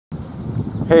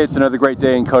Hey, it's another great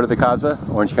day in Coto de Caza,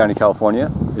 Orange County,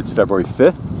 California. It's February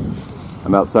 5th.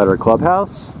 I'm outside our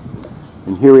clubhouse,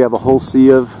 and here we have a whole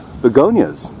sea of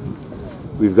begonias.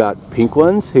 We've got pink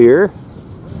ones here,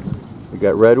 we've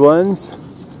got red ones,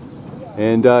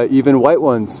 and even white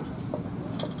ones.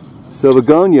 So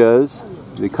begonias,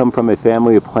 they come from a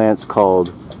family of plants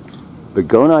called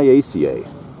Begoniaceae.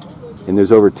 And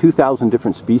there's over 2,000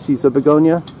 different species of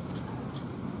begonia,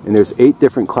 and there's 8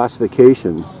 different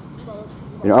classifications.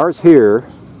 And ours here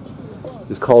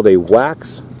is called a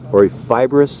wax or a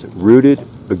fibrous rooted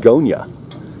begonia.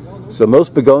 So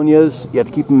most begonias, you have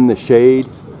to keep them in the shade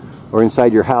or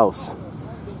inside your house.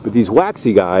 But these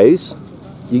waxy guys,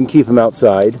 you can keep them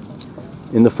outside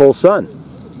in the full sun.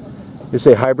 It's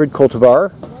a hybrid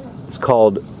cultivar. It's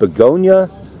called Begonia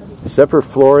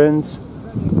semperflorens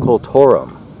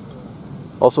cultorum,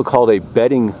 also called a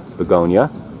bedding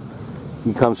begonia.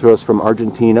 He comes to us from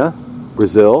Argentina,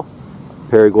 Brazil,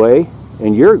 Paraguay,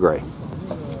 and Uruguay.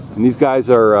 And these guys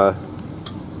are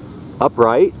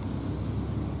upright.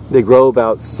 They grow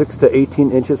about 6 to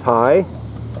 18 inches high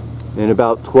and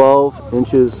about 12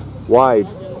 inches wide.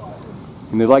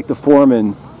 And they like to form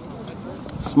in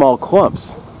small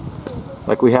clumps,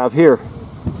 like we have here.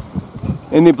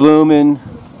 And they bloom in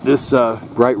this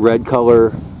bright red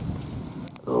color,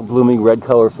 little blooming red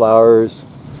color flowers.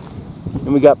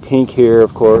 And we got pink here,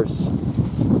 of course.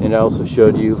 And I also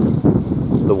showed you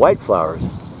the white flowers.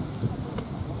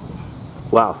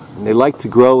 Wow, and they like to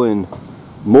grow in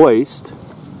moist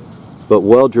but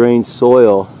well-drained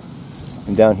soil.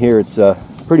 And down here it's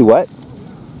pretty wet.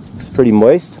 It's pretty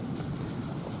moist.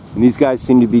 And these guys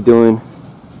seem to be doing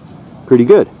pretty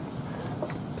good.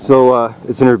 So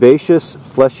it's an herbaceous,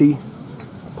 fleshy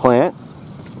plant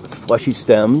with fleshy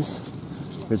stems.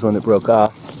 Here's one that broke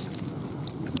off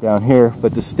down here,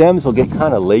 but the stems will get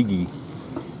kind of leggy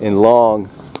and long.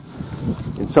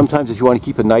 And sometimes if you want to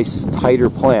keep a nice tighter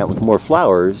plant with more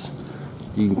flowers,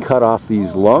 you can cut off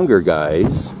these longer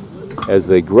guys as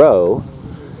they grow,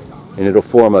 and it'll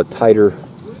form a tighter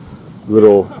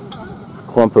little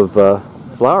clump of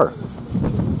flower.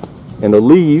 And the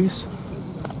leaves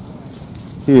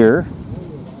here,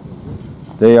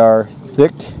 they are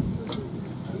thick,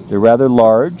 they're rather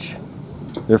large,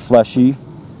 they're fleshy,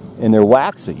 and they're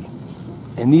waxy.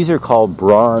 And these are called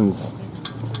bronze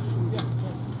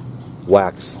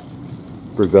wax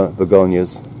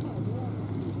begonias,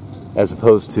 as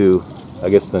opposed to, I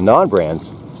guess, the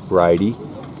non-bronze variety.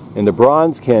 And the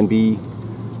bronze can be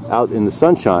out in the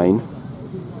sunshine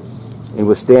and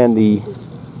withstand the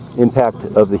impact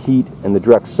of the heat and the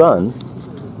direct sun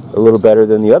a little better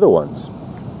than the other ones.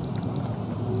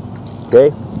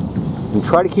 Okay, and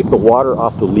try to keep the water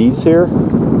off the leaves here,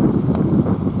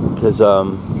 because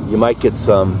you might get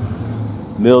some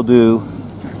mildew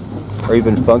or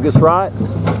even fungus rot.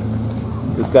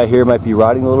 This guy here might be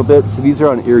rotting a little bit. So these are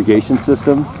on an irrigation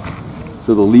system,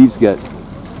 so the leaves get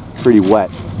pretty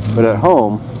wet. But at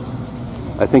home,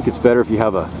 I think it's better if you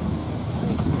have a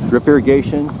drip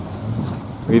irrigation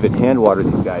or even hand water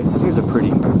these guys. Here's a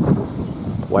pretty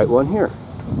white one here.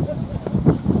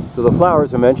 So the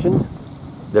flowers I mentioned,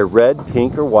 they're red,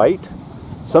 pink, or white.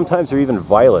 Sometimes they're even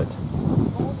violet.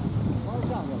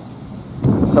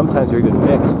 Sometimes they're even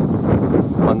mixed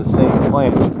on the same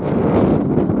plant.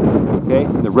 Okay,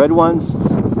 the red ones,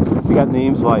 we got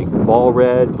names like ball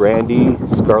red, brandy,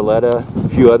 scarletta, a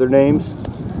few other names.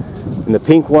 And the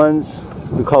pink ones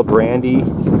we call brandy,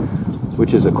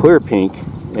 which is a clear pink,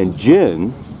 and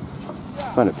gin.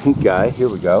 Find a pink guy, here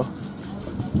we go.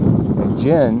 And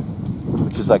gin,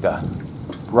 which is like a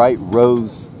bright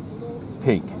rose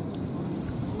pink.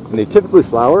 And they typically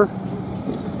flower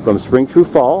from spring through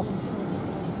fall.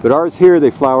 But ours here,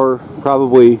 they flower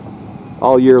probably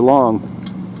all year long.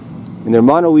 And they're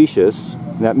monoecious,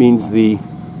 and that means the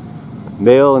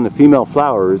male and the female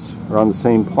flowers are on the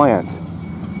same plant.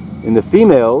 In the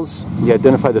females, you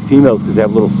identify the females because they have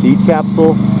a little seed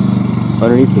capsule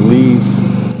underneath the leaves,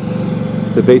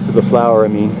 the base of the flower, I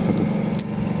mean.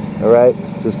 Alright,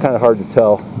 so it's kind of hard to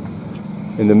tell.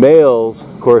 In the males,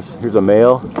 of course, here's a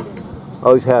male,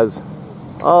 always has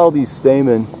all these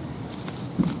stamen,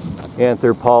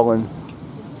 anther pollen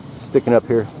sticking up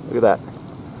here. Look at that.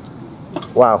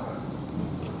 Wow.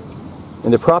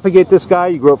 And to propagate this guy,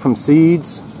 you grow it from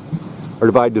seeds or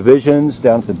to buy divisions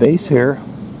down at the base here,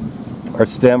 are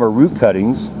stem or root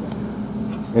cuttings.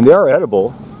 And they are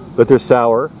edible, but they're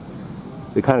sour.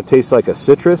 They kind of taste like a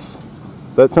citrus,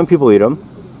 but some people eat them.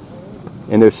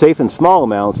 And they're safe in small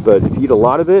amounts, but if you eat a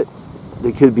lot of it,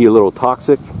 they could be a little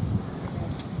toxic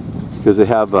because they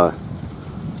have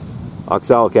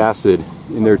oxalic acid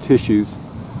in their tissues.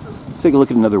 Let's take a look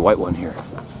at another white one here.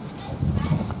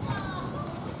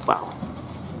 Wow.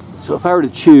 So if I were to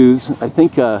choose, I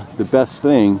think the best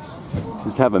thing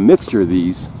is to have a mixture of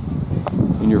these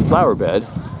in your flower bed.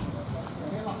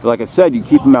 But like I said, you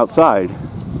keep them outside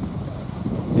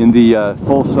in the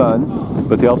full sun,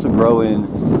 but they also grow in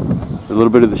a little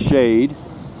bit of the shade,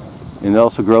 and they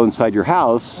also grow inside your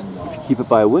house if you keep it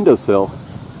by a windowsill.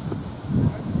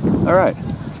 All right,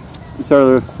 these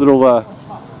are the little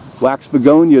wax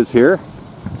begonias here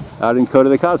out in Coto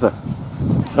de Caza.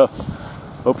 So,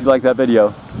 hope you liked that video.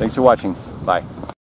 Thanks for watching. Bye.